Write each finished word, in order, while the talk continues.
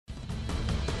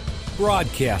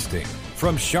Broadcasting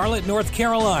from Charlotte, North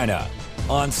Carolina,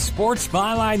 on Sports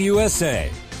Byline USA,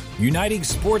 uniting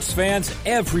sports fans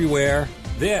everywhere.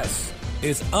 This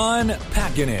is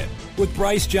Unpacking It with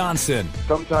Bryce Johnson.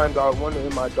 Sometimes I wonder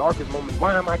in my darkest moments,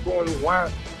 why am I going?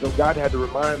 Why? So God had to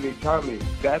remind me, Tommy,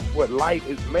 that's what light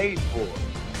is made for.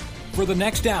 For the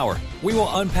next hour, we will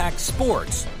unpack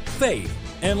sports, faith,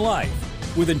 and life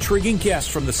with intriguing guests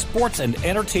from the sports and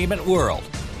entertainment world.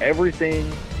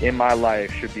 Everything in my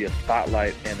life should be a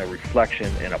spotlight and a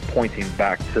reflection and a pointing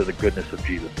back to the goodness of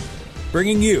Jesus.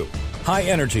 Bringing you high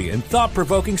energy and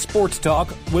thought-provoking sports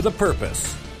talk with a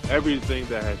purpose. Everything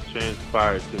that has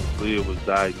transpired since Leah was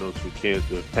diagnosed with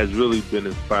cancer has really been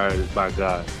inspired by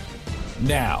God.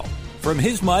 Now, from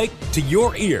his mic to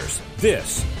your ears,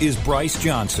 this is Bryce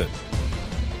Johnson.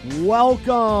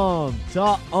 Welcome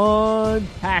to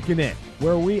Unpacking It,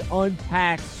 where we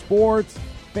unpack sports,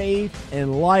 faith,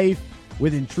 and life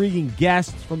with intriguing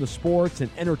guests from the sports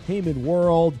and entertainment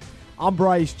world. I'm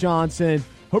Bryce Johnson.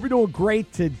 Hope you're doing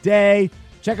great today.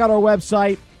 Check out our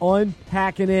website,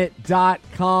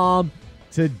 unpackingit.com.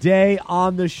 Today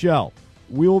on the show,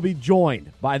 we will be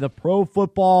joined by the Pro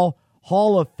Football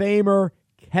Hall of Famer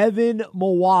Kevin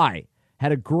Mawae.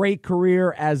 Had a great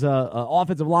career as an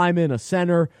offensive lineman, a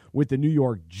center with the New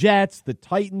York Jets, the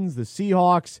Titans, the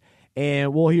Seahawks,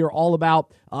 and we'll hear all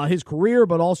about his career,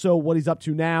 but also what he's up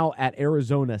to now at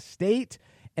Arizona State.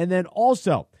 And then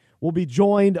also, we'll be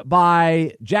joined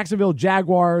by Jacksonville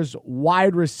Jaguars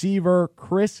wide receiver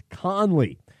Chris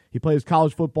Conley. He plays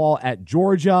college football at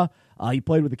Georgia. He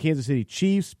played with the Kansas City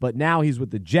Chiefs, but now he's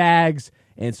with the Jags,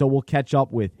 and so we'll catch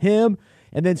up with him.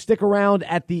 And then stick around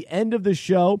at the end of the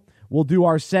show. We'll do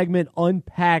our segment,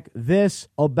 Unpack This,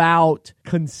 about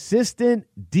consistent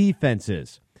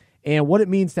defenses and what it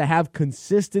means to have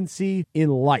consistency in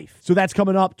life. So that's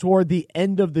coming up toward the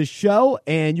end of the show,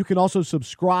 and you can also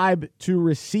subscribe to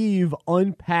receive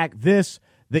Unpack This,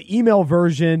 the email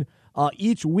version,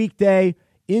 each weekday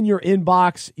in your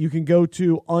inbox. You can go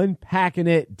to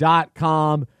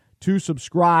unpackingit.com to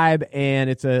subscribe, and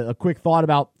it's a quick thought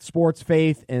about sports,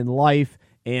 faith, and life,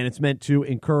 and it's meant to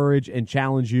encourage and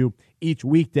challenge you each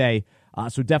weekday.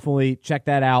 So definitely check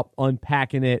that out,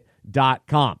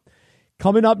 unpackingit.com.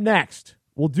 Coming up next,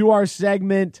 we'll do our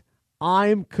segment,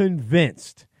 I'm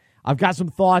Convinced. I've got some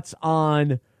thoughts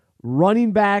on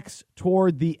running backs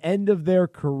toward the end of their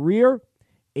career.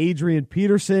 Adrian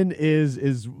Peterson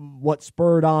is what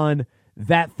spurred on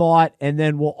that thought. And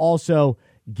then we'll also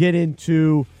get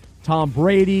into Tom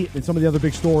Brady and some of the other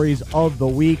big stories of the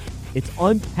week. It's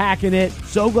Unpacking It.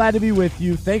 So glad to be with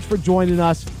you. Thanks for joining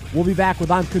us. We'll be back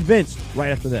with I'm Convinced right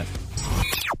after this.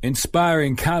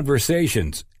 Inspiring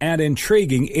conversations and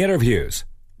intriguing interviews.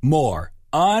 More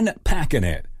Unpacking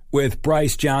It with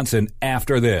Bryce Johnson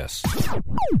after this.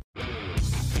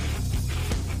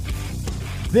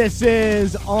 This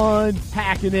is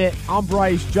Unpacking It. I'm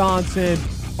Bryce Johnson,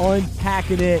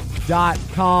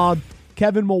 unpackingit.com.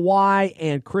 Kevin Mawae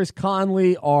and Chris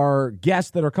Conley are guests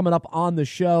that are coming up on the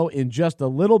show in just a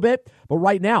little bit. But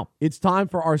right now, it's time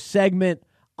for our segment,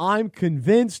 I'm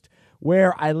Convinced,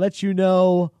 where I let you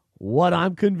know what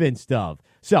I'm convinced of.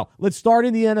 So let's start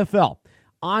in the NFL.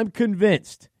 I'm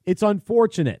convinced it's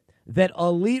unfortunate that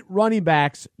elite running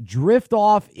backs drift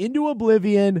off into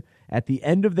oblivion at the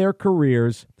end of their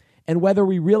careers, and whether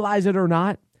we realize it or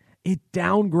not, it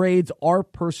downgrades our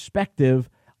perspective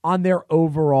on their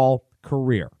overall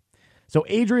career. So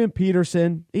Adrian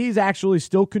Peterson, he's actually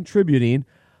still contributing,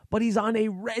 but he's on a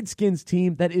Redskins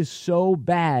team that is so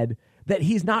bad that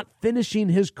he's not finishing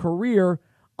his career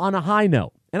on a high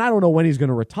note. And I don't know when he's going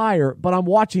to retire, but I'm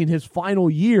watching his final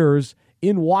years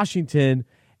in Washington,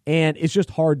 and it's just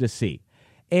hard to see.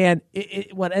 And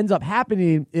what ends up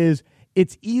happening is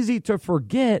it's easy to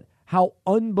forget how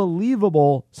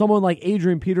unbelievable someone like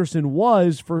Adrian Peterson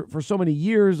was for so many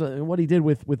years and what he did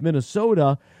with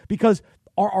Minnesota, because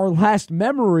our last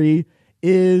memory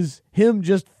is him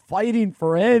just fighting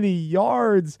for any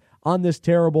yards on this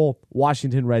terrible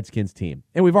Washington Redskins team.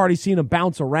 And we've already seen him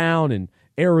bounce around in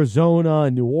Arizona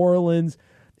and New Orleans,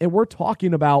 and we're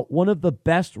talking about one of the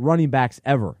best running backs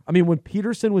ever. I mean, when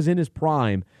Peterson was in his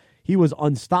prime, he was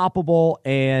unstoppable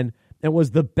and was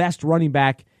the best running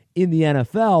back in the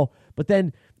NFL. But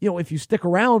then, if you stick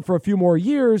around for a few more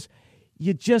years,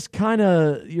 you just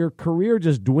your career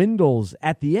just dwindles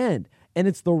at the end. And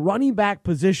it's the running back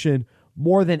position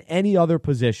more than any other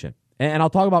position. And I'll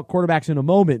talk about quarterbacks in a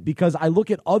moment, because I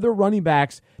look at other running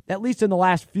backs, at least in the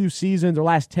last few seasons or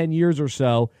last 10 years or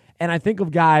so, and I think of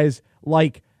guys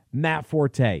like Matt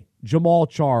Forte, Jamal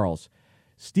Charles,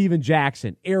 Steven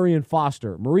Jackson, Arian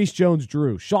Foster, Maurice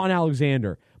Jones-Drew, Sean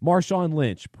Alexander, Marshawn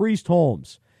Lynch, Priest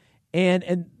Holmes.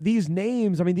 And these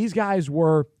names, I mean, these guys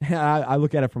were, I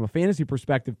look at it from a fantasy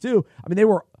perspective too. I mean, they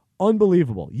were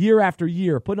unbelievable year after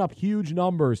year, putting up huge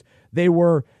numbers. They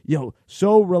were,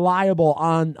 so reliable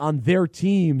on their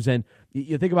teams. And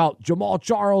you think about Jamal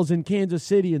Charles in Kansas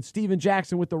City and Steven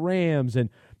Jackson with the Rams and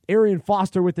Arian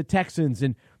Foster with the Texans.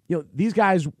 And, these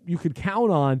guys you could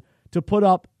count on to put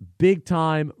up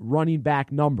big-time running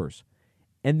back numbers.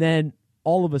 And then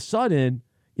all of a sudden,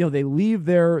 they leave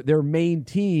their main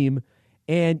team,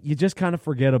 and you just kind of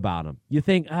forget about them. You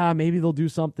think, maybe they'll do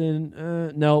something.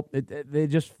 No,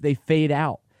 they fade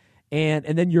out. And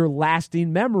then your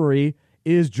lasting memory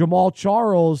is Jamal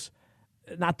Charles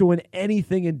not doing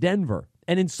anything in Denver.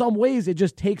 And in some ways, it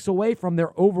just takes away from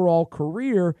their overall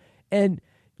career. And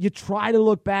you try to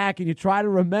look back and you try to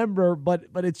remember, but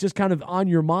it's just kind of on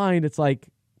your mind. It's like,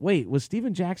 wait, was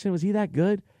Steven Jackson, was he that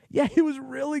good? Yeah, he was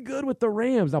really good with the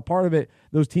Rams. Now, part of it,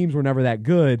 those teams were never that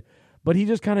good, but he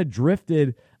just kind of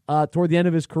drifted toward the end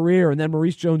of his career. And then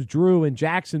Maurice Jones-Drew in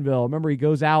Jacksonville. Remember, he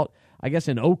goes out, I guess,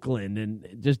 in Oakland and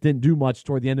just didn't do much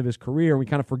toward the end of his career. We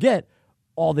kind of forget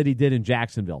all that he did in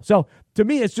Jacksonville. So, to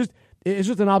me, it's just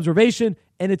an observation,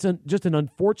 and it's just an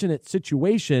unfortunate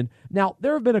situation. Now,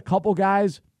 there have been a couple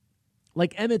guys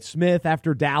like Emmitt Smith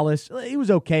after Dallas. He was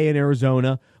okay in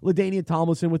Arizona. LaDainian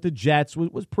Tomlinson with the Jets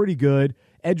was pretty good.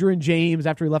 Edgerrin James,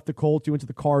 after he left the Colts, he went to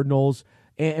the Cardinals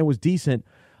and was decent.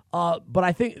 But when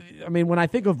I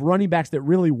think of running backs that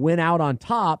really went out on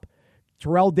top,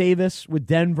 Terrell Davis with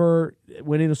Denver,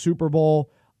 winning a Super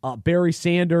Bowl. Barry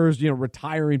Sanders,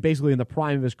 retiring basically in the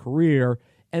prime of his career.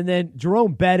 And then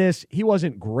Jerome Bettis, he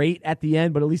wasn't great at the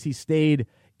end, but at least he stayed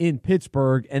in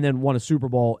Pittsburgh and then won a Super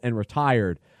Bowl and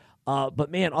retired.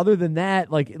 But man, other than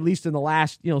that, like at least in the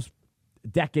last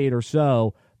decade or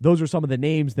so, those are some of the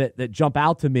names that jump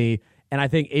out to me. And I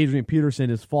think Adrian Peterson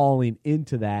is falling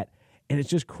into that. And it's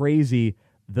just crazy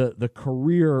the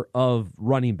career of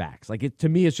running backs. Like to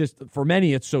me, it's just, for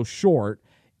many, it's so short,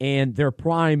 and their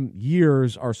prime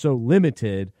years are so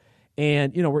limited.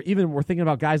 And we're thinking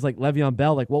about guys like Le'Veon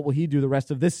Bell. Like, what will he do the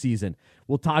rest of this season?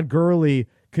 Will Todd Gurley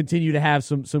continue to have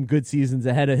some good seasons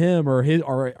ahead of him,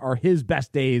 or are his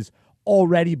best days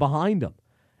already behind him?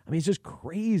 I mean, it's just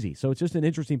crazy. So it's just an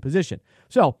interesting position.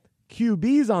 So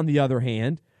QBs, on the other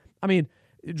hand, I mean,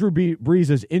 Drew Brees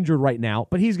is injured right now,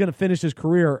 but he's going to finish his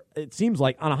career, it seems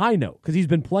like, on a high note because he's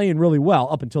been playing really well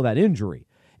up until that injury.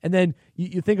 And then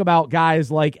you think about guys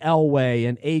like Elway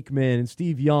and Aikman and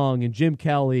Steve Young and Jim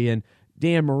Kelly and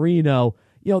Dan Marino.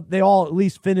 They all at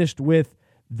least finished with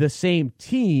the same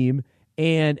team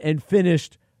and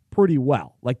finished pretty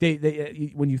well. Like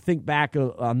they when you think back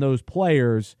on those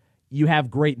players, you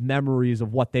have great memories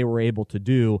of what they were able to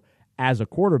do as a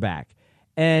quarterback.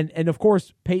 And of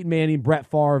course, Peyton Manning, Brett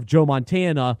Favre, Joe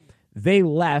Montana, they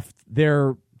left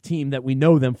their team that we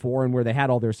know them for and where they had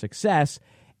all their success,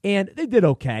 and they did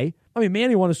okay. I mean,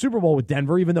 Manning won a Super Bowl with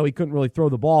Denver, even though he couldn't really throw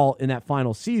the ball in that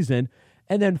final season.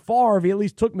 And then Favre, he at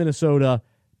least took Minnesota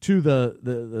to the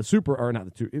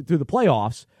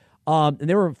playoffs. And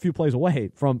they were a few plays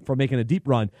away from making a deep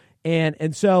run. And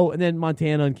then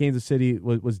Montana and Kansas City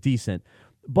was decent.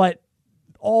 But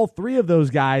all three of those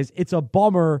guys, it's a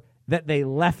bummer that they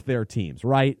left their teams,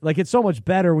 right? Like, it's so much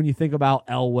better when you think about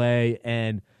Elway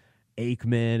and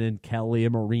Aikman and Kelly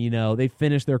and Marino. They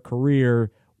finished their career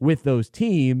with those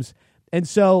teams. And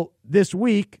so this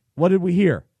week, what did we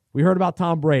hear? We heard about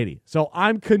Tom Brady. So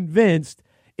I'm convinced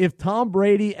if Tom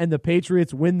Brady and the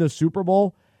Patriots win the Super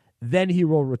Bowl, then he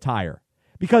will retire.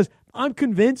 Because I'm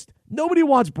convinced nobody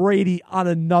wants Brady on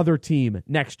another team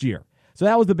next year. So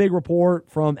that was the big report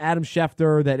from Adam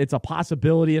Schefter, that it's a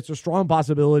possibility, it's a strong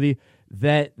possibility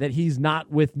that he's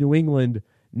not with New England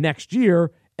next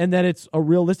year, and that it's a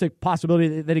realistic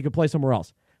possibility that he could play somewhere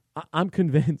else. I'm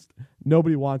convinced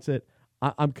nobody wants it.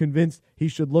 I'm convinced he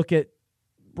should look at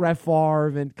Brett Favre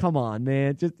and, come on,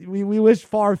 man. We wish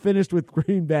Favre finished with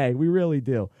Green Bay. We really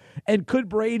do. And could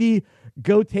Brady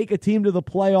go take a team to the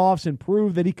playoffs and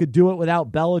prove that he could do it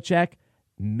without Belichick?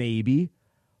 Maybe.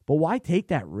 But why take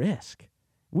that risk?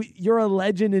 You're a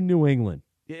legend in New England.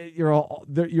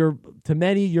 You're to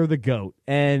many, you're the GOAT.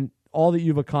 And all that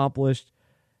you've accomplished,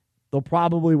 they'll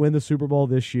probably win the Super Bowl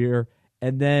this year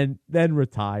and then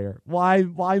retire. Why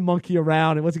monkey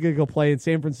around? And what's he going to go play in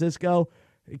San Francisco?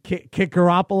 Kick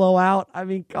Garoppolo out? I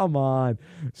mean, come on.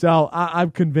 So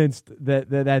I'm convinced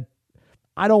that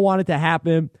I don't want it to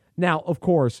happen. Now, of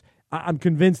course, I'm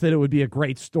convinced that it would be a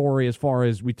great story as far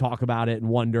as we talk about it and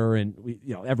wonder, and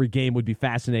every game would be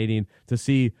fascinating to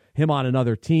see him on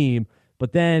another team.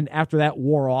 But then after that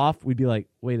wore off, we'd be like,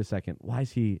 wait a second, why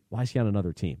is he on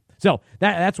another team? So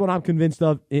that's what I'm convinced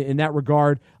of in that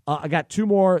regard. I got two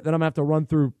more that I'm going to have to run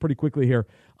through pretty quickly here.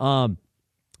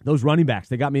 Those running backs,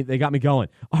 they got me going.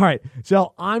 All right,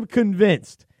 so I'm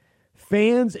convinced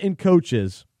fans and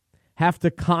coaches have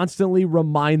to constantly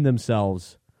remind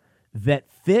themselves that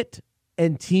fit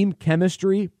and team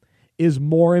chemistry is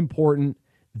more important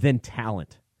than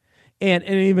talent. And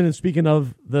even speaking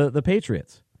of the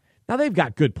Patriots, now they've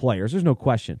got good players, there's no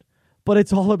question. But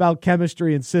it's all about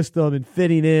chemistry and system and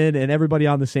fitting in and everybody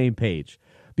on the same page.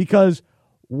 Because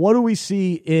what do we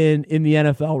see in the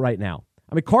NFL right now?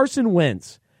 I mean, Carson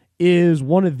Wentz is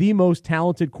one of the most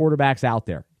talented quarterbacks out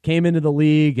there. Came into the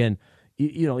league and,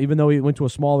 even though he went to a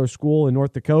smaller school in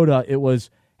North Dakota, it was,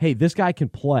 hey, this guy can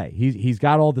play. He's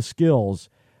got all the skills.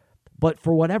 But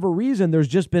for whatever reason, there's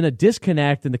just been a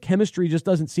disconnect and the chemistry just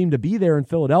doesn't seem to be there in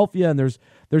Philadelphia. And there's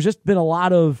just been a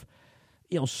lot of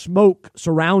smoke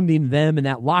surrounding them in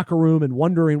that locker room and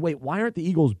wondering, wait, why aren't the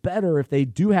Eagles better if they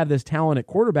do have this talent at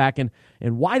quarterback? And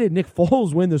why did Nick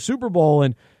Foles win the Super Bowl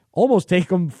and almost take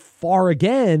them far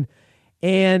again?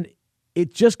 And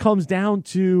it just comes down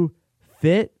to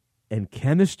fit and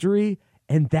chemistry,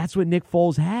 and that's what Nick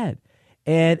Foles had.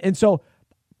 And so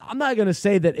I'm not going to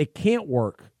say that it can't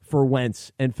work for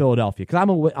Wentz and Philadelphia because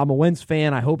I'm a Wentz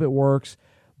fan. I hope it works.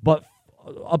 But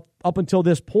up until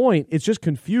this point, it's just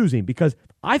confusing because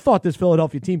I thought this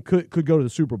Philadelphia team could go to the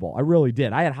Super Bowl. I really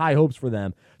did. I had high hopes for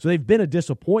them. So they've been a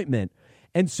disappointment.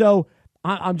 And so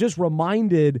I'm just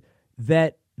reminded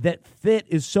that fit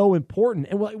is so important.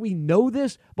 And we know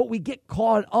this, but we get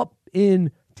caught up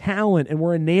in talent and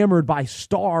we're enamored by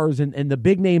stars and the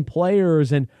big name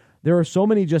players. And there are so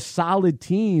many just solid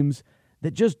teams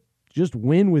that just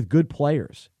win with good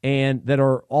players and that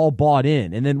are all bought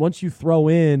in. And then once you throw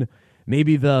in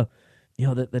maybe the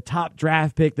top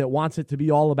draft pick that wants it to be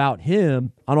all about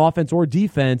him on offense or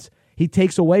defense, he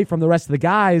takes away from the rest of the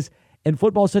guys. And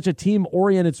football is such a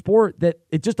team-oriented sport that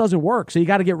it just doesn't work. So you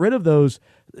got to get rid of those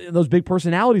big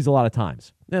personalities a lot of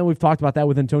times. And we've talked about that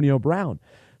with Antonio Brown.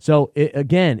 So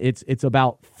it's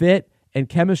about fit and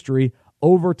chemistry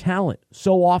over talent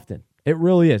so often. It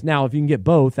really is. Now, if you can get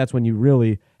both, that's when you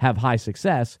really have high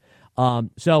success.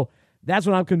 So that's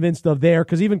what I'm convinced of there.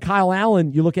 Because even Kyle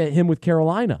Allen, you look at him with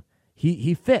Carolina,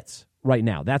 he fits right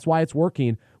now. That's why it's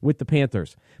working with the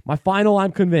Panthers. My final,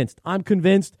 I'm convinced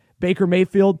Baker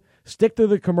Mayfield, stick to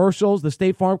the commercials, the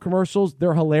State Farm commercials.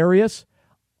 They're hilarious.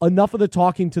 Enough of the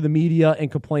talking to the media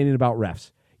and complaining about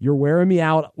refs. You're wearing me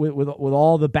out with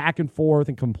all the back and forth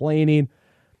and complaining.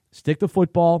 Stick to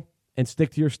football and stick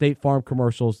to your State Farm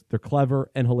commercials. They're clever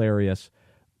and hilarious.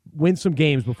 Win some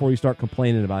games before you start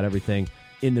complaining about everything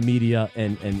in the media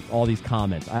and all these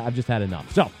comments. I've just had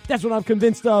enough. So that's what I'm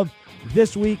convinced of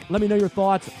this week. Let me know your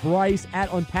thoughts. Bryce at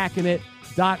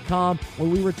unpackingit.com.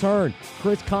 When we return,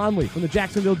 Chris Conley from the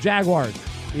Jacksonville Jaguars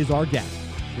is our guest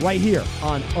right here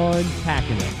on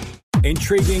Unpacking It.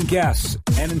 Intriguing guests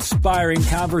and inspiring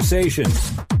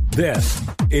conversations. This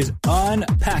is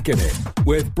Unpacking It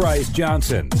with Bryce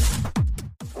Johnson.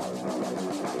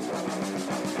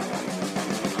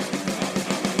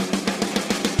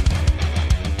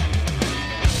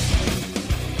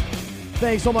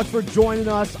 Thanks so much for joining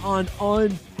us on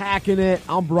Unpacking It.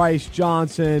 I'm Bryce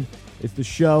Johnson. It's the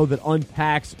show that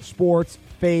unpacks sports,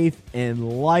 faith,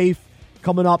 and life.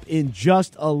 Coming up in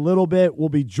just a little bit, we'll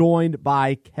be joined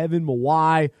by Kevin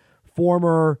Mawae,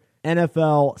 former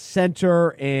NFL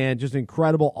center and just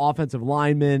incredible offensive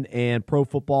lineman and Pro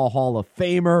Football Hall of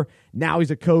Famer. Now he's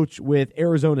a coach with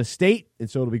Arizona State, and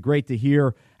so it'll be great to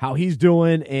hear how he's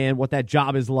doing and what that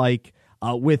job is like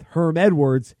with Herm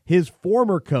Edwards, his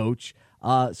former coach.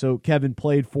 So Kevin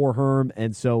played for Herm,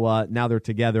 and so now they're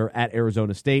together at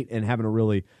Arizona State and having a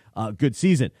really good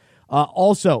season.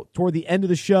 Also, toward the end of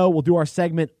the show, we'll do our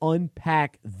segment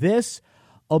Unpack This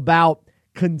about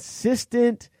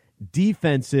consistent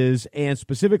defenses and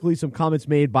specifically some comments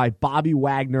made by Bobby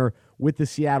Wagner with the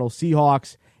Seattle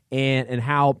Seahawks and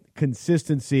how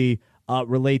consistency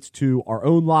relates to our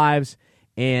own lives.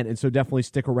 And so definitely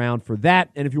stick around for that.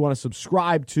 And if you want to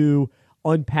subscribe to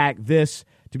Unpack This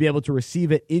to be able to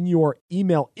receive it in your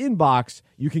email inbox,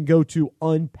 you can go to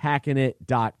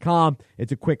unpackingit.com.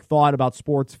 It's a quick thought about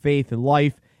sports, faith, and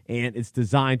life, and it's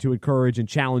designed to encourage and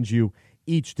challenge you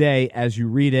each day as you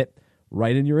read it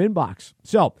right in your inbox.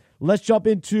 So let's jump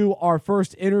into our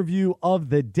first interview of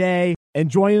the day. And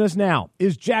joining us now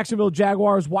is Jacksonville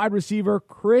Jaguars wide receiver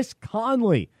Chris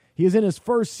Conley. He is in his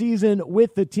first season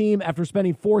with the team after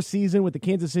spending 4 seasons with the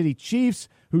Kansas City Chiefs,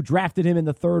 who drafted him in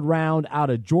the 3rd round out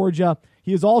of Georgia.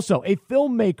 He is also a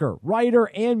filmmaker, writer,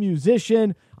 and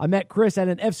musician. I met Chris at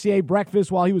an FCA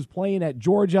breakfast while he was playing at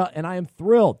Georgia, and I am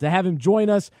thrilled to have him join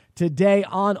us today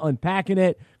on Unpacking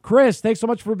It. Chris, thanks so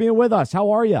much for being with us.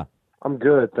 How are you? I'm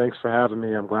good. Thanks for having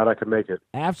me. I'm glad I could make it.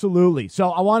 Absolutely. So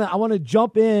I want to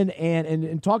jump in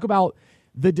and talk about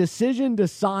the decision to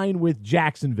sign with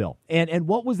Jacksonville. And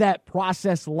what was that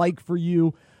process like for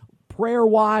you,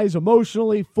 prayer-wise,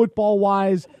 emotionally,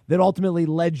 football-wise, that ultimately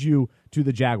led you to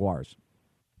the Jaguars?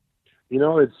 You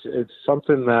know, it's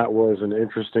something that was an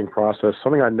interesting process,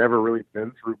 something I'd never really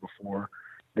been through before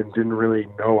and didn't really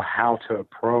know how to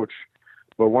approach.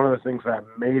 But one of the things that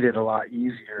made it a lot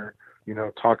easier, you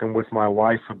know, talking with my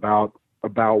wife about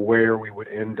where we would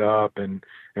end up and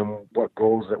what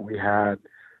goals that we had,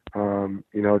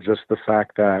 you know, just the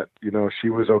fact that, you know, she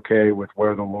was okay with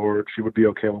she would be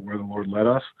okay with where the Lord led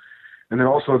us. And then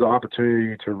also the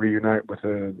opportunity to reunite with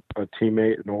a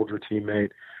teammate, an older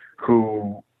teammate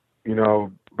who, you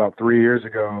know, about 3 years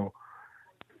ago,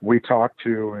 we talked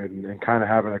to and kind of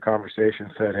having a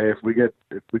conversation said, hey, if we get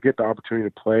the opportunity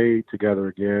to play together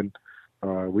again,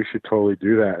 we should totally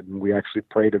do that. And we actually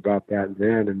prayed about that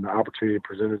then, and the opportunity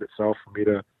presented itself for me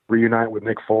to reunite with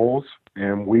Nick Foles,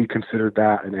 and we considered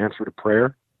that an answer to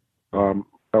prayer.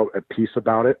 Felt at peace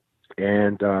about it,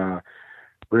 and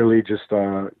really just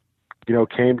you know,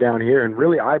 came down here. And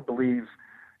really, I believe,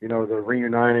 you know, the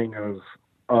reuniting of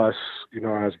us, you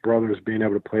know, as brothers being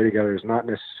able to play together is not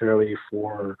necessarily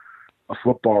for a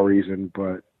football reason,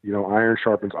 but, you know, iron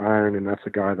sharpens iron, and that's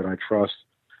a guy that I trust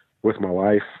with my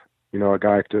life, you know, a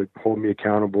guy to hold me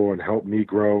accountable and help me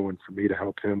grow and for me to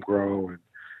help him grow. And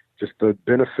just the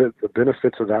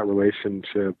benefits of that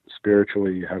relationship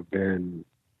spiritually have been,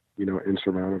 you know,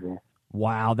 insurmountable.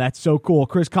 Wow, that's so cool.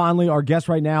 Chris Conley, our guest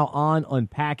right now on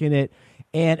Unpacking It.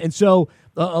 And so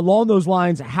along those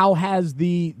lines, how has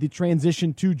the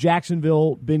transition to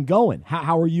Jacksonville been going?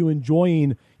 How are you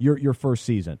enjoying your first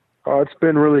season? It's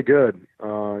been really good.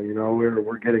 You know,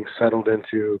 we're getting settled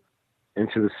into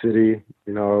the city,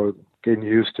 you know, getting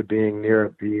used to being near a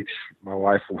beach. My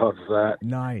wife loves that.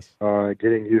 Nice.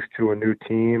 Getting used to a new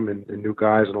team and new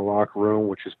guys in the locker room,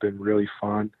 which has been really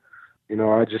fun. You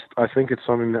know, I think it's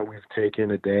something that we've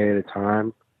taken a day at a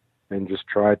time and just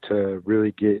tried to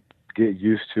really get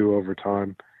used to over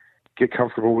time, get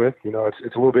comfortable with. You know,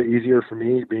 it's a little bit easier for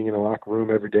me being in a locker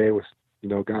room every day with, you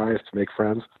know, guys to make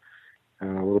friends. A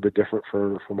little bit different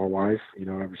for my wife, you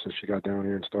know, ever since she got down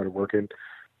here and started working.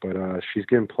 But she's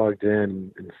getting plugged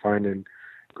in and finding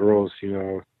girls, you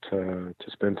know, to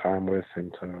spend time with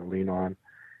and to lean on.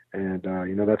 And,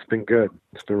 you know, that's been good.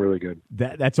 It's been really good.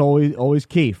 That's always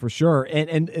key, for sure.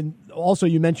 And also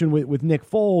you mentioned with Nick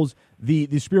Foles,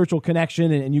 the spiritual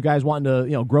connection and you guys wanting to,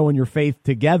 you know, grow in your faith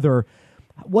together.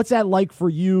 What's that like for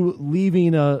you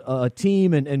leaving a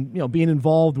team and you know, being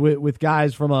involved with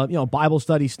guys from a, you know, Bible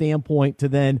study standpoint to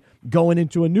then going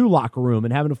into a new locker room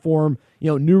and having to form,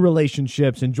 you know, new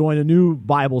relationships and join a new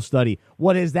Bible study?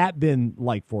 What has that been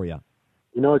like for you?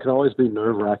 You know, it can always be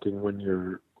nerve-wracking when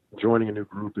you're joining a new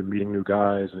group and meeting new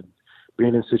guys and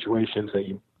being in situations that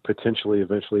you potentially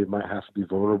eventually might have to be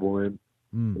vulnerable in.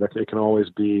 It can always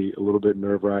be a little bit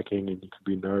nerve-wracking and you can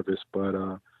be nervous, but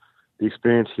the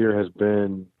experience here has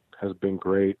been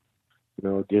great. You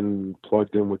know, getting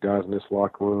plugged in with guys in this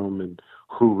locker room and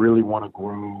who really want to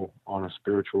grow on a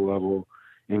spiritual level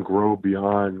and grow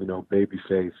beyond, you know, baby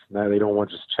faith. Now they don't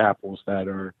want just chapels that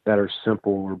are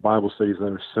simple or Bible studies that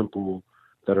are simple,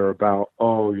 that are about,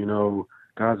 oh, you know,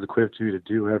 God's equipped you to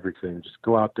do everything. Just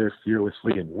go out there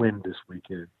fearlessly and win this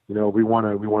weekend. You know, we want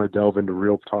to delve into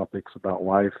real topics about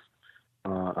life,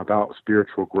 about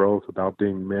spiritual growth, about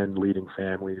being men leading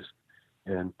families.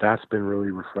 And that's been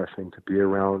really refreshing to be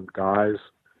around guys,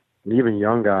 and even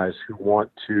young guys who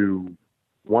want to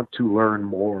learn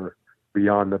more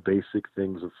beyond the basic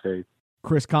things of faith.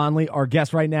 Chris Conley, our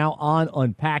guest right now on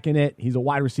Unpacking It. He's a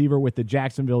wide receiver with the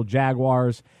Jacksonville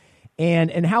Jaguars.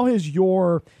 And how has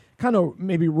your kind of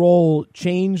maybe role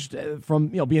changed from,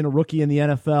 you know, being a rookie in the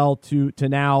NFL to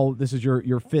now this is your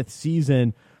 5th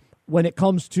season when it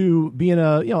comes to being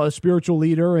a spiritual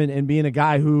leader and being a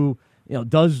guy who, you know,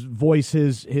 does voice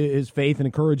his faith and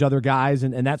encourage other guys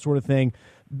and that sort of thing,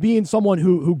 being someone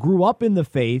who grew up in the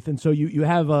faith. And so you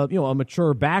have a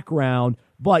mature background,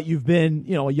 but you've been,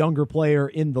 you know, a younger player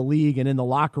in the league and in the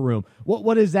locker room.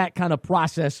 What has that kind of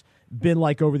process been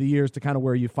like over the years to kind of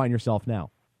where you find yourself now?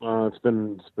 It's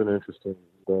been interesting.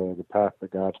 The path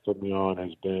that God's put me on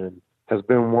has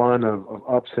been one of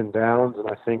ups and downs, and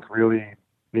I think really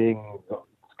being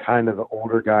kind of the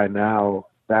older guy now,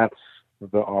 that's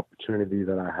the opportunity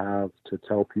that I have to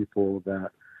tell people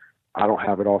that I don't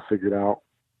have it all figured out.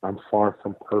 I'm far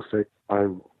from perfect.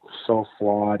 I'm so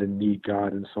flawed and need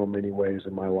God in so many ways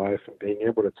in my life. And being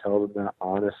able to tell them that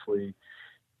honestly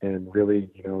and really,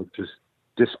 just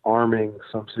disarming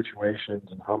some situations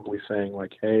and humbly saying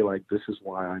like, hey, like, this is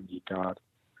why I need God,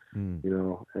 and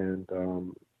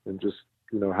just,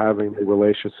 having the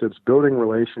relationships, building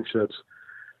relationships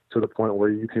to the point where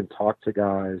you can talk to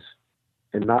guys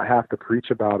and not have to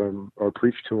preach about them or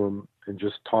preach to them, and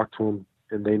just talk to them,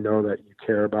 and they know that you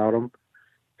care about them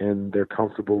and they're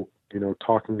comfortable,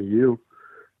 talking to you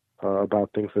about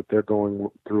things that they're going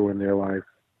through in their life,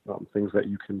 things that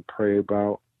you can pray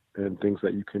about and things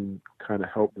that you can kind of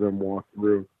help them walk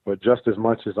through. But just as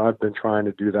much as I've been trying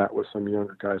to do that with some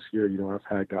younger guys here,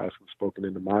 I've had guys who've spoken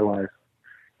into my life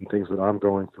and things that I'm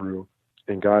going through,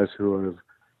 and guys who have,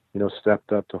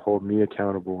 stepped up to hold me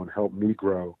accountable and help me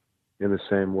grow in the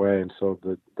same way. And so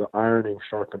the ironing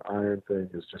sharpen iron thing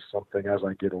is just something, as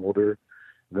I get older,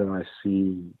 that I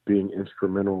see being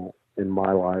instrumental in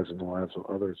my lives and the lives of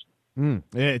others.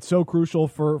 It's so crucial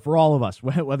for all of us,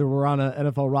 whether we're on an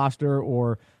NFL roster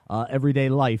or everyday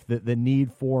life, the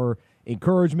need for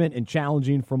encouragement and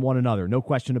challenging from one another. No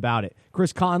question about it.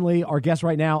 Chris Conley, our guest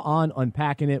right now on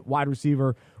Unpacking It, wide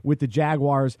receiver with the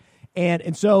Jaguars.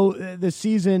 And so this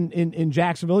season in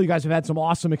Jacksonville, you guys have had some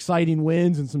awesome, exciting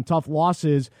wins and some tough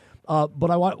losses.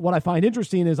 But what I find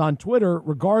interesting is on Twitter,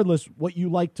 regardless what you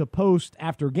like to post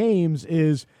after games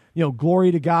is,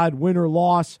 glory to God, win or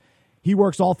loss. He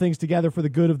works all things together for the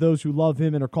good of those who love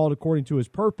him and are called according to his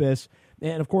purpose.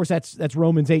 And, of course, that's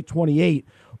Romans 8:28.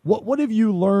 What have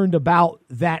you learned about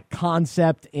that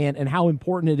concept and how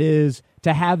important it is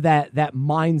to have that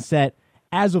mindset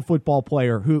as a football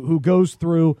player who goes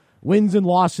through wins and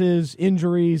losses,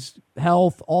 injuries,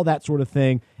 health, all that sort of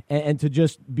thing, and to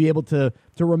just be able to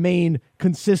remain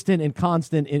consistent and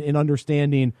constant in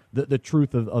understanding the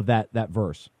truth of that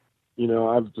verse?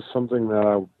 I've just something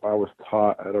that I was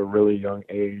taught at a really young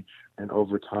age, and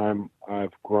over time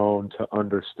I've grown to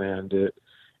understand it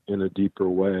in a deeper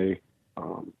way.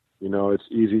 It's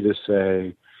easy to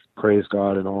say praise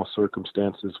God in all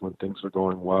circumstances when things are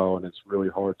going well, and it's really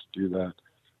hard to do that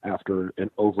after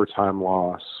an overtime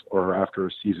loss or after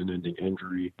a season-ending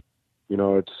injury.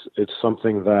 It's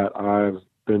something that I've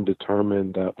been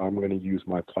determined that I'm going to use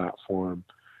my platform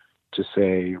to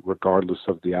say regardless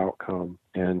of the outcome,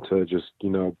 and to just,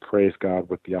 praise God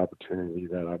with the opportunity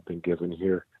that I've been given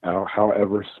here.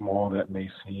 However small that may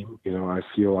seem, I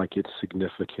feel like it's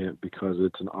significant because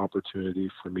it's an opportunity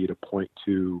for me to point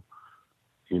to,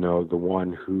 the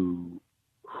one who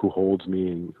holds me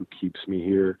and who keeps me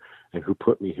here and who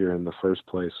put me here in the first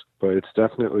place. But it's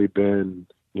definitely been,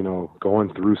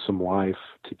 going through some life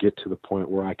to get to the point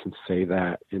where I can say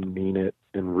that and mean it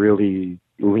and really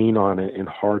lean on it in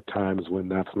hard times when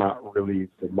that's not really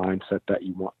the mindset that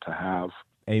you want to have.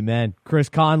 Amen. Chris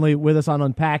Conley with us on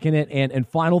Unpacking It. And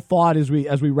final thought as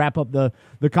we wrap up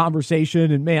the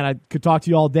conversation, and man, I could talk to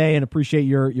you all day and appreciate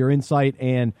your insight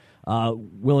and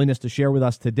willingness to share with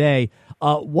us today.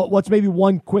 What's maybe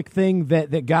one quick thing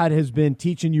that God has been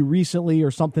teaching you recently,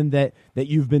 or something that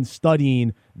you've been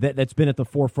studying that's been at the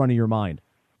forefront of your mind?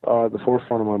 The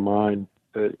forefront of my mind,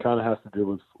 it kind of has to do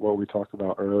with what we talked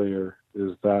about earlier,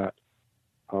 is that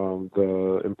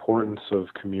the importance of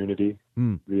community,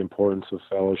 the importance of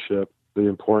fellowship, the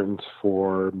importance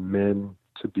for men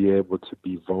to be able to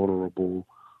be vulnerable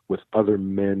with other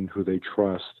men who they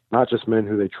trust, not just men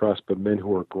who they trust, but men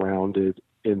who are grounded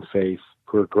in faith,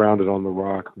 who are grounded on the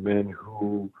rock, men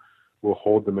who will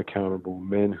hold them accountable,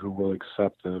 men who will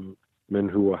accept them, men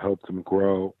who will help them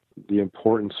grow. The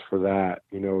importance for that,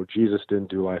 Jesus didn't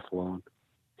do life alone.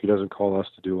 He doesn't call us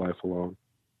to do life alone.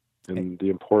 And the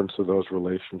importance of those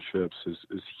relationships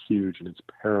is huge, and it's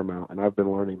paramount. And I've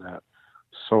been learning that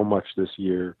so much this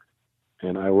year,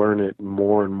 and I learn it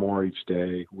more and more each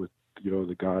day with,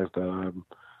 the guys that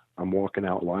I'm walking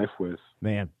out life with.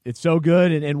 Man, it's so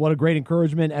good, and what a great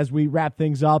encouragement as we wrap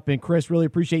things up. And Chris, really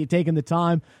appreciate you taking the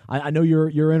time. I know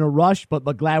you're in a rush, but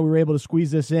glad we were able to squeeze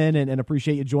this in, and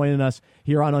appreciate you joining us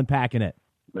here on Unpacking It.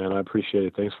 Man, I appreciate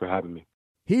it. Thanks for having me.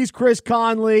 He's Chris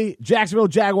Conley, Jacksonville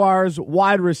Jaguars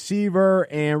wide receiver,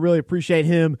 and really appreciate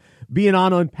him being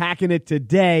on Unpacking It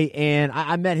today. And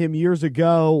I met him years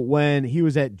ago when he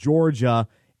was at Georgia,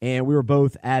 and we were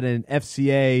both at an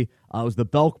FCA. It was the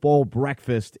Belk Bowl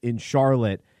breakfast in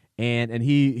Charlotte, and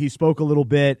he spoke a little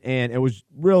bit, and it was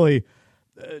really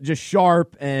just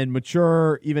sharp and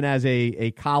mature, even as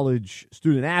a college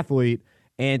student athlete.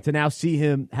 And to now see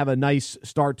him have a nice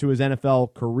start to his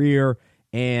NFL career,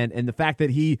 and the fact that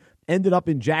he ended up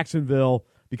in Jacksonville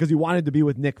because he wanted to be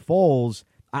with Nick Foles,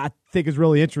 I think is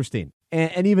really interesting.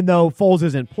 And even though Foles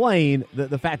isn't playing,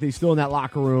 the fact that he's still in that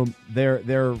locker room,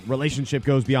 their relationship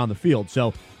goes beyond the field.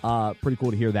 So pretty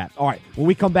cool to hear that. All right, when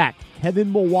we come back,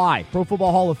 Kevin Mawae, Pro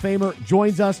Football Hall of Famer,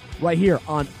 joins us right here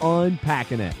on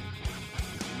Unpacking It.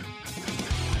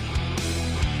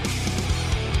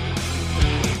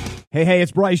 Hey,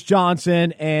 it's Bryce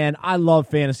Johnson, and I love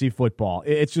fantasy football.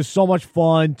 It's just so much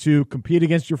fun to compete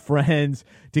against your friends,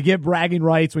 to get bragging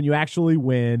rights when you actually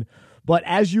win. But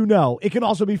as you know, it can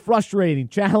also be frustrating,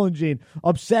 challenging,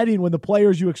 upsetting when the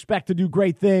players you expect to do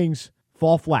great things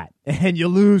fall flat and you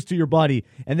lose to your buddy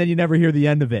and then you never hear the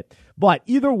end of it. But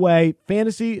either way,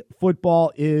 fantasy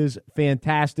football is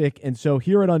fantastic. And so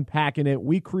here at Unpacking It,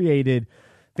 we created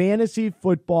Fantasy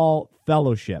Football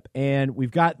Fellowship, and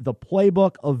we've got the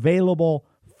playbook available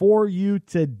for you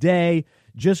today.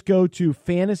 Just go to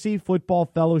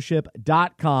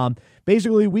fantasyfootballfellowship.com.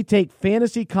 Basically, we take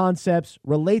fantasy concepts,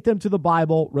 relate them to the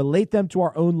Bible, relate them to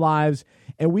our own lives,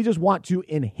 and we just want to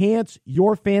enhance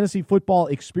your fantasy football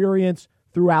experience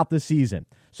throughout the season.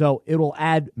 So it'll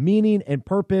add meaning and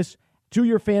purpose to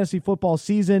your fantasy football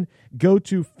season. Go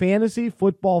to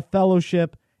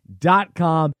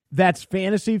fantasyfootballfellowship.com. That's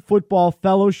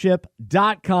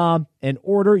fantasyfootballfellowship.com and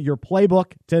order your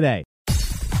playbook today.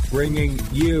 Bringing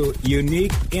you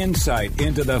unique insight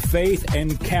into the faith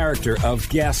and character of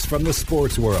guests from the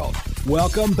sports world.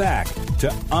 Welcome back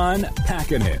to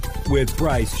Unpacking It with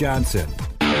Bryce Johnson.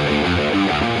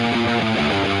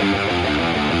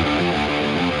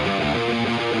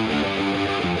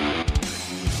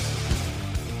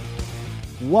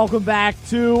 Welcome back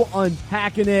to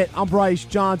Unpacking It. I'm Bryce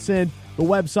Johnson. The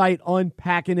website,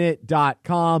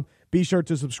 unpackingit.com. Be sure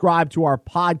to subscribe to our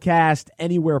podcast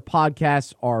anywhere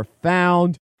podcasts are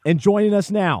found. And joining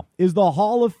us now is the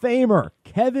Hall of Famer,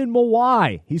 Kevin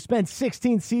Mawae. He spent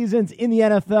 16 seasons in the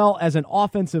NFL as an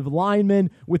offensive lineman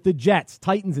with the Jets,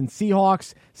 Titans, and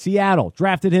Seahawks. Seattle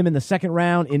drafted him in the second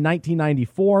round in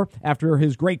 1994 after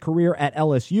his great career at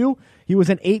LSU. He was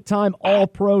an 8-time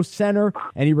All-Pro center,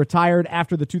 and he retired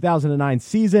after the 2009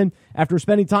 season. After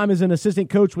spending time as an assistant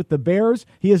coach with the Bears,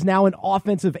 he is now an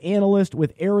offensive analyst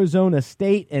with Arizona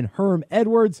State and Herm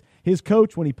Edwards, his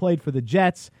coach when he played for the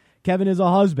Jets. Kevin is a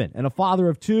husband and a father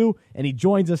of 2, and he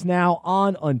joins us now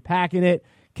on Unpacking It.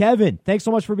 Kevin, thanks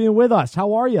so much for being with us.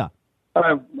 How are you?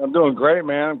 I'm doing great,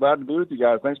 man. I'm glad to be with you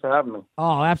guys. Thanks for having me.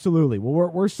 Oh, absolutely.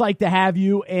 Well, we're psyched to have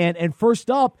you. And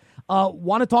first up,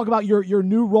 want to talk about your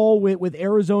new role with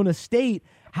Arizona State.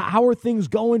 How are things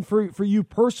going for you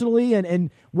personally, and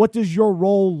what does your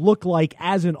role look like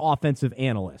as an offensive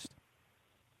analyst?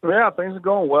 Yeah, things are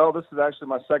going well. This is actually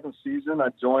my second season. I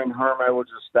joined Herm Edwards'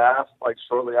 staff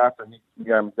shortly after he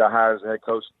got hired as a head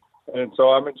coach. And so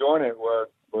I'm enjoying it where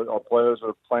our players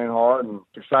are playing hard and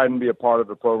excited to be a part of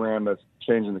the program that's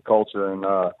changing the culture. And,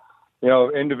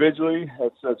 individually,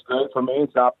 it's great for me.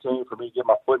 It's an opportunity for me to get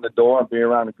my foot in the door and be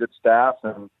around a good staff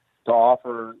and to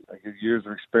offer years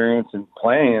of experience in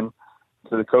playing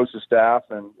to the coaching staff.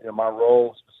 And my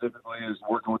role specifically is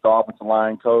working with the offensive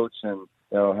line coach and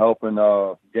helping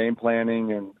game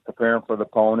planning and preparing for the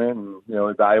opponent and,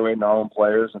 evaluating our own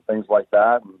players and things like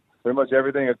that. And pretty much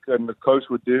everything a coach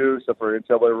would do, except for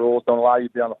NCAA rules, don't allow you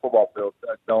to be on the football field,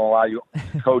 don't allow you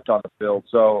to coach on the field.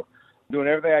 So I'm doing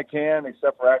everything I can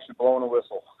except for actually blowing a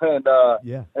whistle. And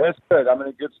it's good. I'm in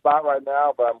a good spot right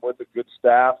now, but I'm with a good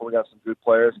staff. We got some good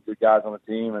players and good guys on the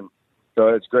team. And so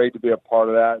it's great to be a part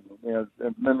of that. And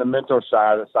then the mentor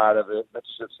side of it,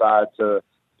 mentorship side to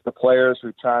the players who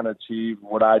are trying to achieve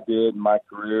what I did in my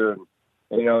career, and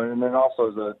then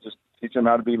also just teach them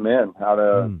how to be men, how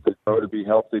to grow to be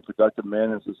healthy, productive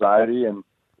men in society, and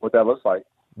what that looks like.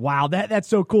 Wow, that's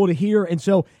so cool to hear. And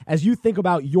so, as you think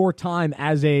about your time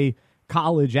as a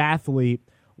college athlete,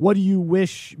 what do you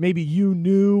wish maybe you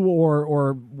knew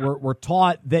or were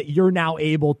taught that you're now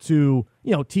able to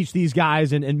teach these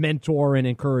guys and mentor and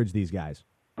encourage these guys?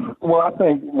 Well, I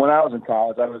think when I was in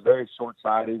college, I was very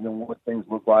short-sighted in what things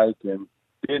look like and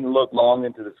didn't look long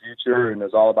into the future, and it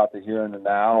was all about the here and the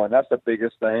now, and that's the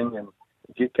biggest thing. And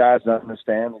get guys to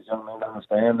understand, these young men to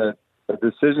understand that the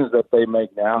decisions that they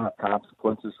make now have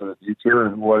consequences for the future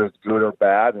and whether it's good or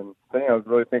bad. And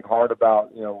really think hard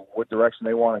about, what direction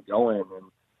they want to go in.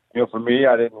 And, for me,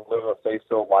 I didn't live a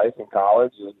faith-filled life in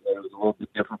college. It was a little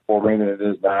bit different for me than it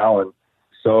is now. And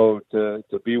so to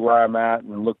be where I'm at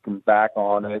and looking back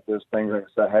on it, there's things like I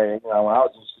said, hey, when I was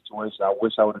in a situation, I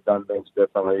wish I would have done things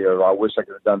differently, or I wish I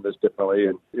could have done this differently,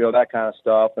 and that kind of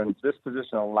stuff. And this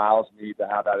position allows me to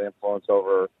have that influence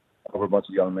over a bunch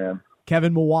of young men.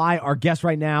 Kevin Mawae, our guest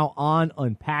right now on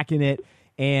Unpacking It.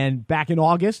 And back in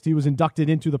August, he was inducted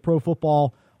into the Pro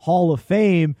Football Hall of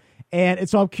Fame. And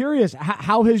so I'm curious,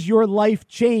 how has your life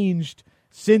changed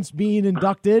since being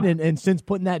inducted and since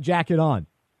putting that jacket on?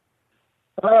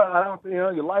 I don't,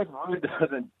 your life really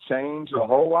doesn't change a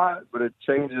whole lot, but it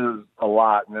changes a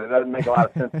lot. And it doesn't make a lot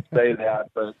of sense to say that.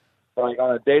 But like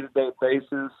on a day-to-day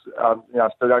basis, I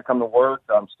still got to come to work.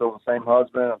 I'm still the same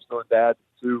husband. I'm still a dad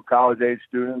to 2 college-age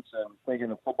students. And I think in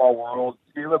the football world,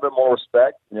 you get a little bit more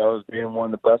respect, as being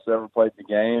one of the best that ever played the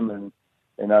game. And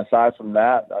aside from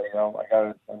that, I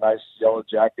got a nice yellow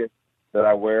jacket that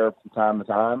I wear from time to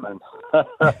time. And,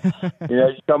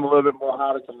 you become a little bit more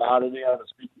hot commodity on the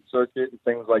speaking circuit and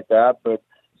things like that. But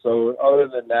so other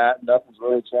than that, nothing's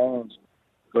really changed.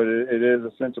 But it is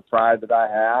a sense of pride that I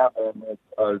have, and it's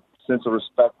a sense of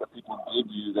respect that people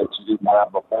give you that you didn't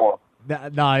have before.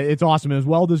 No, it's awesome. It was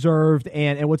well-deserved.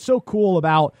 And what's so cool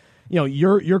about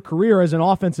your career as an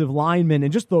offensive lineman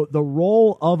and just the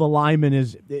role of a lineman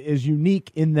is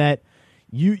unique in that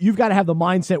you've got to have the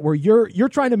mindset where you're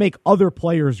trying to make other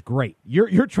players great.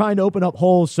 You're trying to open up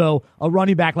holes so a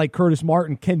running back like Curtis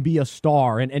Martin can be a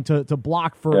star and to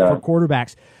block for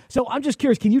quarterbacks. So I'm just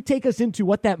curious, can you take us into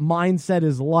what that mindset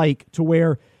is like to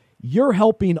where you're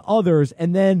helping others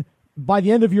and then by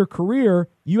the end of your career,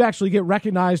 you actually get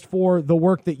recognized for the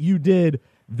work that you did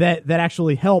that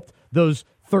actually helped those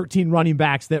 13 running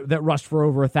backs that rushed for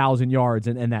over 1,000 yards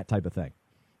and that type of thing?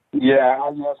 Yeah,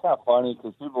 it's kind of funny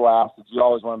because people ask, did you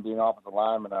always want to be an offensive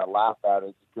lineman? And I laugh at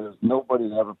it because nobody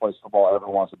that ever plays football ever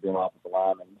wants to be an offensive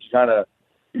lineman.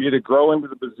 You either grow into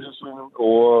the position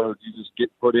or you just get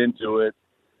put into it.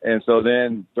 And so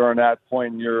then during that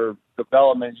point in your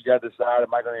development, you got to decide,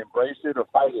 am I going to embrace it or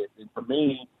fight it? And for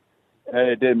me,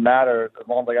 it didn't matter as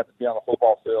long as I got to be on the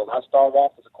football field. I started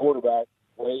off as a quarterback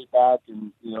way back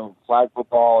in, flag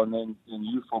football and then in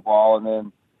youth football, and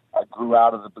then I grew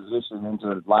out of the position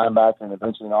into linebacker and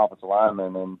eventually an offensive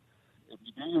lineman. And if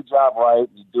you do your job right,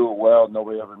 you do it well,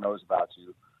 nobody ever knows about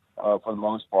you for the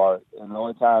most part. And the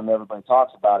only time everybody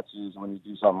talks about you is when you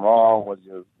do something wrong, whether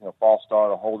you're false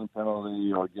start, a holding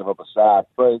penalty, or give up a sack.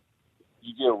 But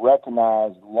you get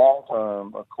recognized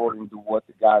long-term according to what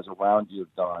the guys around you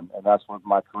have done. And that's what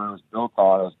my career was built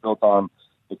on. It was built on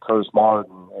the Curtis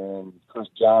Martin and Chris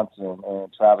Johnson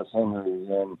and Travis Henry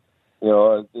and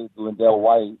Lindell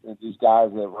White, and these guys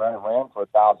that ran for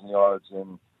 1,000 yards,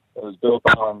 and it was built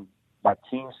on my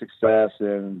team success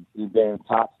and being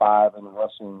top 5 in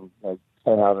rushing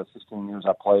 10 out of the 16 years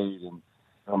I played,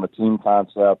 and a team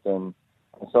concept. And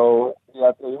so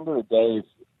at the end of the day,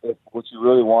 if what you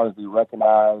really want is to be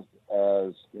recognized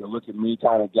as, look at me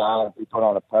kind of guy and be put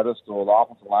on a pedestal, the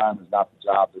offensive line is not the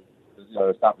job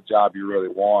it's not the job you really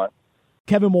want.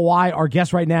 Kevin Mawae, our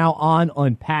guest right now on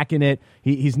Unpacking It.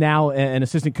 He's now an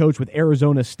assistant coach with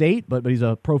Arizona State, but he's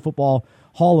a Pro Football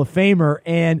Hall of Famer.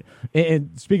 And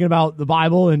speaking about the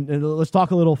Bible, and let's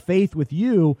talk a little faith with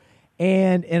you.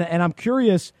 And I'm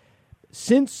curious,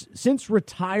 since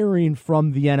retiring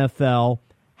from the NFL,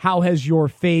 how has your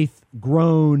faith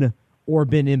grown or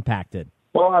been impacted?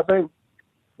 Well, I think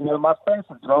my faith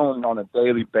has grown on a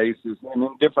daily basis and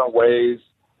in different ways.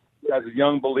 As a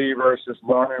young believer, it's just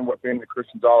learning what being a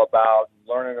Christian's all about,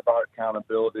 learning about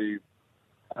accountability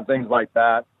and things like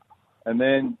that. And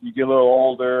then you get a little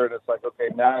older, and it's like, okay,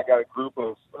 now I got a group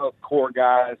of core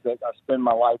guys that I spend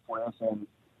my life with, and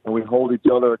we hold each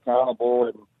other accountable.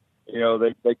 And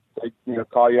they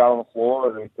call you out on the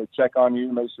floor, and they check on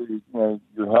you, make sure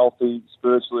you're healthy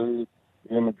spiritually,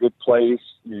 you're in a good place,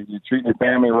 you're treating your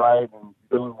family right, and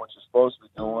doing what you're supposed to be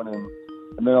doing.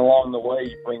 And then along the way,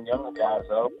 you bring younger guys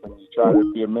up, and you try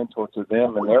to be a mentor to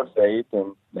them in their faith.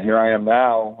 And here I am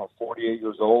now. I'm 48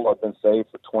 years old. I've been saved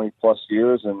for 20-plus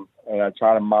years, and I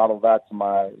try to model that to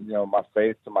my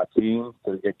faith to my team,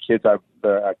 to get kids I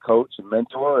coach and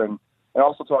mentor, and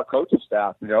also to our coaching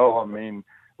staff.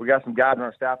 We got some guys on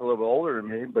our staff a little bit older than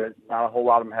me, but not a whole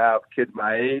lot of them have kids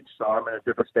my age, so I'm in a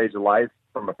different stage of life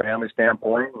from a family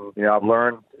standpoint. And, I've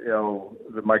learned,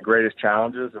 that my greatest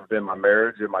challenges have been my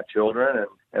marriage and my children,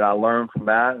 and I learned from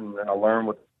that, and I learned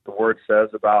what the Word says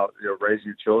about raising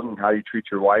your children, how you treat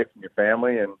your wife and your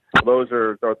family, and those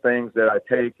are things that I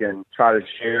take and try to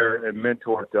share and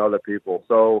mentor to other people.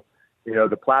 So,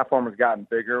 the platform has gotten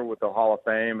bigger with the Hall of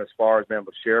Fame as far as being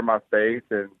able to share my faith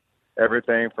and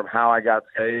everything from how I got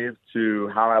saved to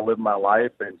how I live my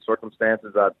life and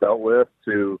circumstances I've dealt with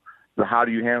to how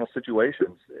do you handle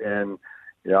situations. And,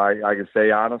 I can say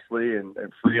honestly and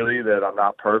freely that I'm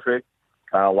not perfect.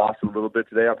 I lost a little bit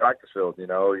today on practice field.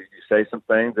 You say some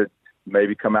things that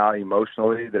maybe come out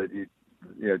emotionally that you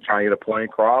trying to get a point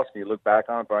across, and you look back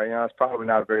on it, but it's probably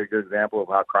not a very good example of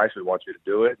how Christ would want you to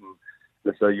do it.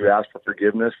 So you ask for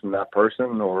forgiveness from that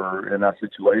person or in that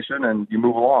situation, and you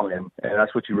move along. And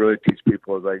that's what you really teach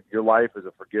people is like your life is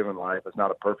a forgiven life. It's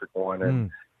not a perfect one.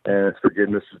 And it's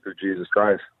forgiveness through Jesus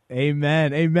Christ.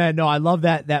 Amen. Amen. No, I love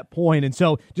that point. And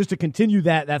so just to continue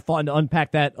that thought and to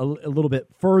unpack that a little bit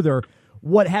further,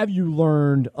 what have you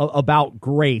learned about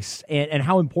grace and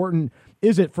how important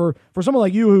is it for someone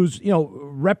like you who's,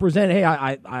 represent, hey,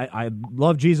 I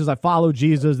love Jesus, I follow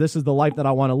Jesus, this is the life that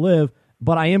I want to live,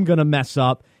 but I am going to mess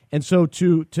up. And so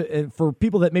for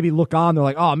people that maybe look on, they're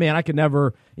like, oh man, I could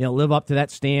never, live up to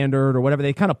that standard or whatever.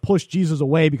 They kind of push Jesus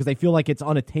away because they feel like it's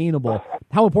unattainable.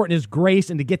 How important is grace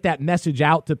and to get that message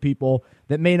out to people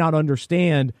that may not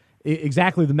understand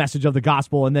exactly the message of the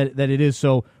gospel and that it is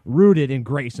so rooted in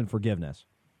grace and forgiveness?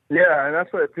 Yeah, and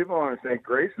that's what people don't understand.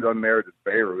 Grace is unmerited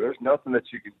favor. There's nothing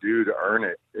that you can do to earn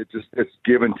it. It's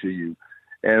given to you.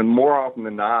 And more often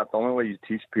than not, the only way you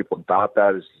teach people about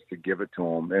that is just to give it to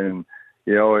them and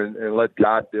let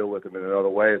God deal with them in another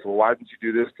way. Well, why didn't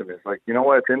you do this to me? It's like, you know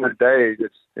what, at the end of the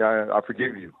day, I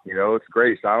forgive you. It's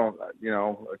grace. God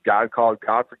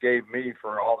forgave me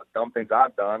for all the dumb things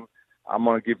I've done. I'm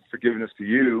going to give forgiveness to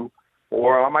you.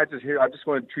 Or I might I just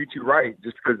want to treat you right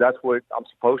just because that's what I'm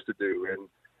supposed to do.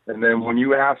 And then when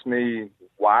you ask me,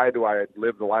 why do I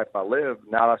live the life I live?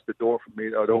 Now that's the door for me.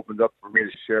 It opens up for me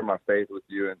to share my faith with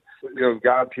you. And,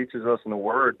 God teaches us in the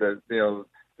Word that,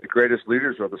 the greatest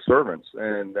leaders are the servants,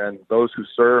 and those who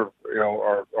serve,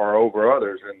 are over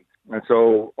others. And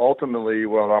so ultimately,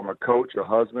 whether I'm a coach, a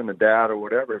husband, a dad, or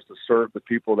whatever, is to serve the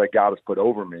people that God has put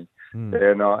over me.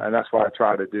 And that's what I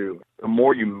try to do. The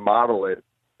more you model it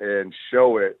and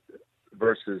show it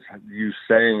versus you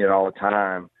saying it all the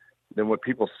time, then when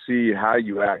people see how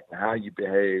you act and how you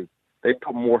behave, they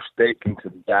put more stake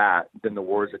into that than the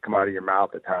words that come out of your mouth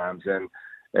at times. And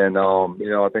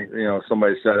I think,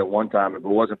 somebody said at one time, if it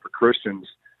wasn't for Christians,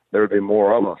 there would be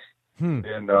more of us.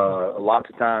 And lots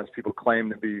of times people claim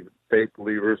to be faith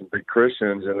believers and big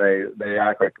Christians, and they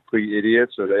act like complete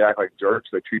idiots or they act like jerks.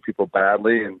 They treat people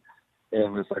badly. And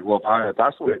it's like, well, if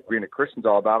that's what being a Christian's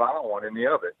all about, I don't want any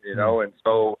of it, And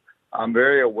so I'm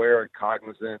very aware and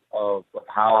cognizant of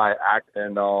how I act,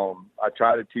 and I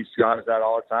try to teach guys that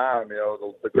all the time.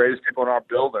 The greatest people in our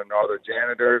building are the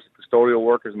janitors, custodial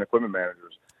workers, and equipment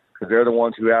managers, because they're the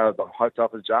ones who have the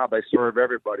toughest job. They serve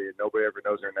everybody, and nobody ever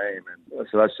knows their name. And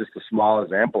so that's just a small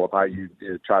example of how you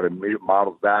try to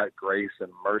model that grace and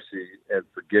mercy and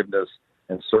forgiveness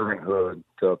and servanthood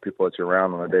to people that you're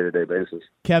around on a day-to-day basis.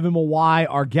 Kevin Mawae,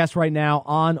 our guest right now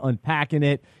on Unpacking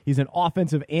It. He's an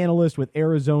offensive analyst with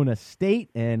Arizona State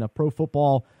and a Pro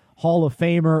Football Hall of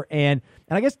Famer. And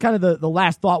I guess kind of the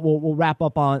last thought we'll wrap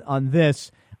up on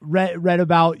this. Read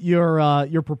about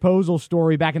your proposal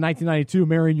story back in 1992,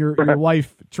 marrying your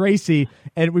wife Tracy,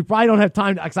 and we probably don't have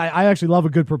time. Because I actually love a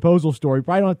good proposal story.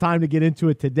 Probably don't have time to get into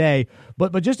it today.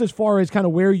 But just as far as kind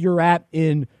of where you're at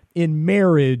in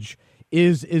marriage.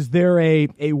 Is there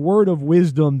a word of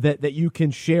wisdom that you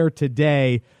can share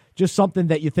today, just something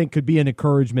that you think could be an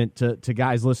encouragement to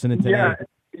guys listening today?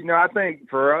 Yeah, I think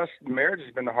for us, marriage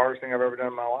has been the hardest thing I've ever done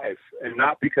in my life, and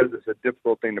not because it's a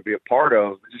difficult thing to be a part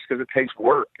of, just because it takes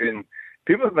work. And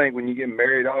people think when you get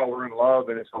married, oh, we're in love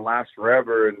and it's going to last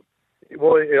forever. And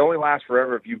well, it only lasts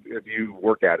forever if you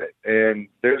work at it. And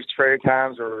there's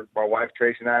times where my wife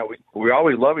Tracy and I, we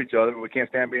always love each other, but we can't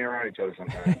stand being around each other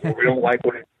sometimes. We don't like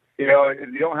what it. You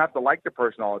don't have to like the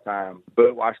person all the time,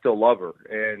 but I still love her.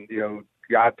 And,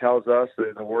 God tells us,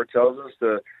 the Word tells us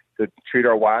to treat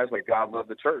our wives like God loved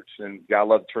the church. And God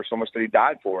loved the church so much that He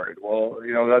died for it. Well,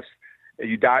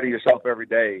 you die to yourself every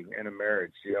day in a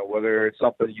marriage, whether it's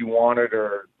something you wanted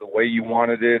or the way you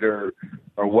wanted it or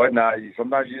whatnot.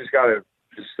 Sometimes you just got to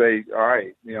just say, all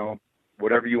right,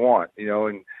 whatever you want,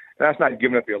 and that's not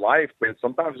giving up your life, but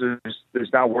sometimes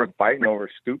it's not worth fighting over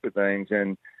stupid things.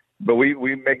 But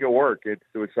we make it work.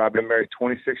 I've been married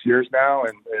 26 years now,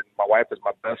 and my wife is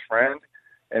my best friend.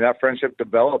 And that friendship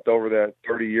developed over the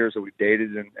 30 years that we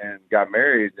dated and got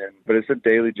married. But it's a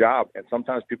daily job. And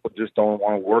sometimes people just don't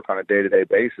want to work on a day-to-day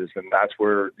basis. And that's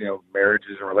where,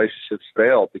 marriages and relationships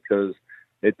fail, because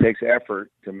it takes effort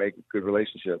to make good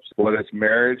relationships, whether it's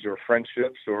marriage or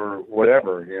friendships or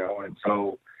whatever, And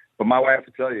so, but my wife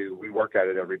will tell you, we work at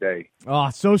it every day. Oh,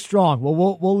 so strong. Well,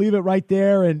 we'll leave it right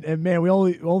there. And man, we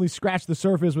only scratched the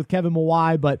surface with Kevin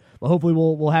Mawae, but hopefully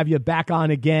we'll have you back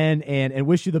on again and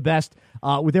wish you the best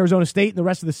with Arizona State and the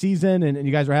rest of the season. And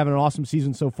you guys are having an awesome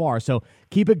season so far. So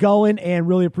keep it going, and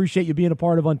really appreciate you being a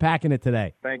part of Unpacking It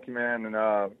today. Thank you, man. And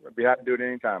I'd be happy to do it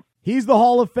anytime. He's the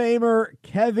Hall of Famer,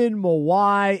 Kevin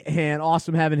Mawae, and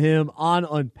awesome having him on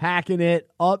Unpacking It.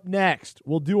 Up next,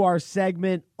 we'll do our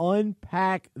segment,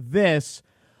 Unpack This,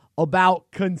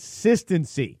 about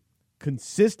consistency,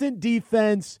 consistent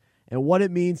defense, and what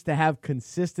it means to have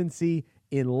consistency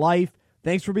in life.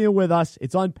 Thanks for being with us.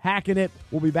 It's Unpacking It.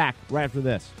 We'll be back right after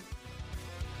this.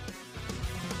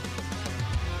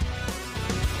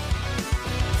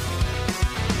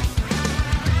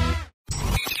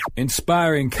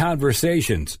 Inspiring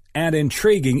conversations and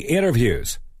intriguing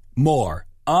interviews. More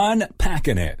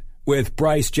Unpacking It with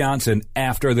Bryce Johnson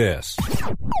after this.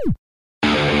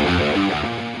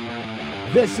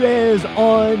 This is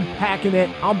Unpacking It.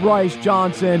 I'm Bryce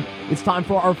Johnson. It's time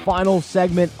for our final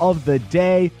segment of the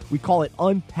day. We call it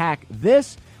Unpack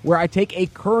This, where I take a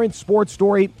current sports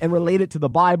story and relate it to the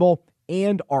Bible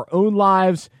and our own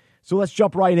lives. So let's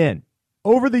jump right in.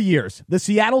 Over the years, the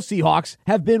Seattle Seahawks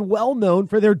have been well known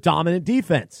for their dominant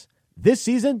defense. This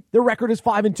season, their record is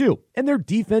 5-2, and their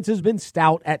defense has been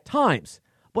stout at times.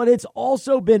 But it's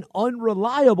also been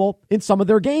unreliable in some of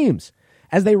their games.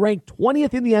 As they rank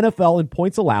 20th in the NFL in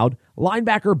points allowed,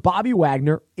 linebacker Bobby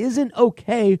Wagner isn't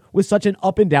okay with such an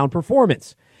up-and-down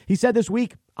performance. He said this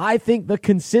week, "I think the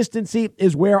consistency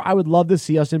is where I would love to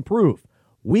see us improve.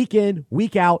 Week in,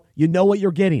 week out, you know what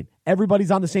you're getting.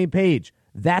 Everybody's on the same page.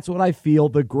 That's what I feel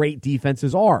the great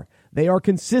defenses are. They are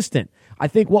consistent. I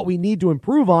think what we need to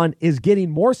improve on is getting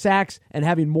more sacks and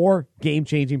having more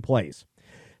game-changing plays."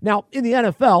 Now, in the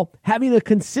NFL, having a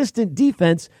consistent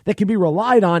defense that can be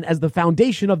relied on as the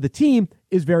foundation of the team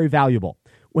is very valuable.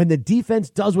 When the defense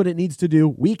does what it needs to do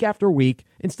week after week,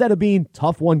 instead of being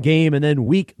tough one game and then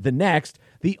weak the next,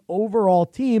 the overall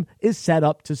team is set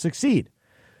up to succeed.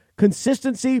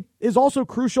 Consistency is also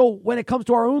crucial when it comes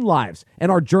to our own lives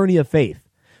and our journey of faith.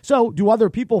 So, do other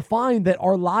people find that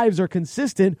our lives are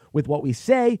consistent with what we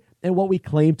say and what we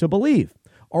claim to believe?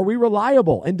 Are we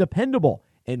reliable and dependable?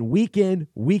 And week in,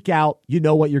 week out, you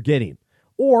know what you're getting?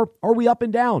 Or are we up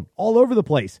and down, all over the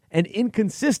place, and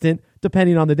inconsistent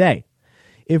depending on the day?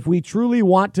 If we truly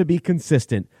want to be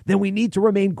consistent, then we need to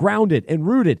remain grounded and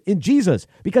rooted in Jesus,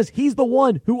 because he's the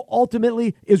one who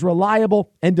ultimately is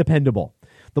reliable and dependable.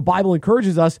 The Bible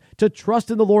encourages us to trust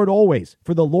in the Lord always,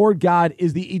 for the Lord God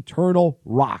is the eternal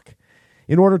rock.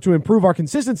 In order to improve our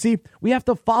consistency, we have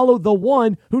to follow the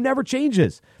one who never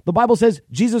changes. The Bible says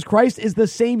Jesus Christ is the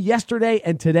same yesterday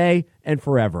and today and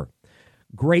forever.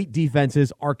 Great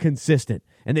defenses are consistent,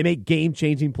 and they make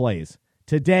game-changing plays.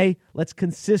 Today, let's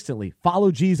consistently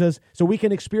follow Jesus so we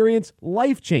can experience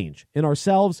life change in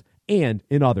ourselves and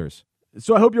in others.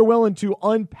 So I hope you're willing to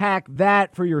unpack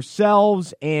that for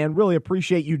yourselves, and really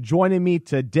appreciate you joining me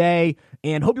today,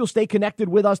 and hope you'll stay connected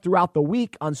with us throughout the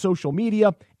week on social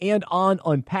media and on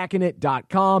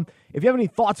unpackingit.com. If you have any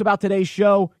thoughts about today's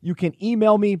show, you can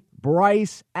email me,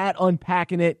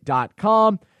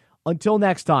 bryce@unpackingit.com. Until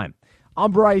next time,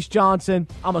 I'm Bryce Johnson.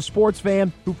 I'm a sports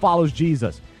fan who follows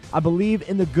Jesus. I believe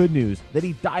in the good news that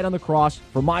he died on the cross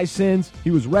for my sins,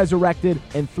 he was resurrected,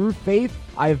 and through faith,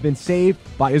 I have been saved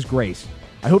by his grace.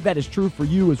 I hope that is true for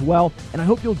you as well, and I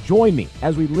hope you'll join me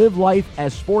as we live life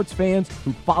as sports fans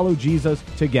who follow Jesus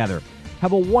together.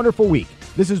 Have a wonderful week.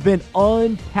 This has been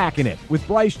Unpacking It with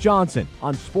Bryce Johnson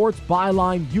on Sports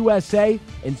Byline USA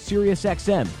and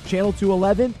SiriusXM, Channel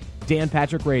 211, Dan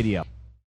Patrick Radio.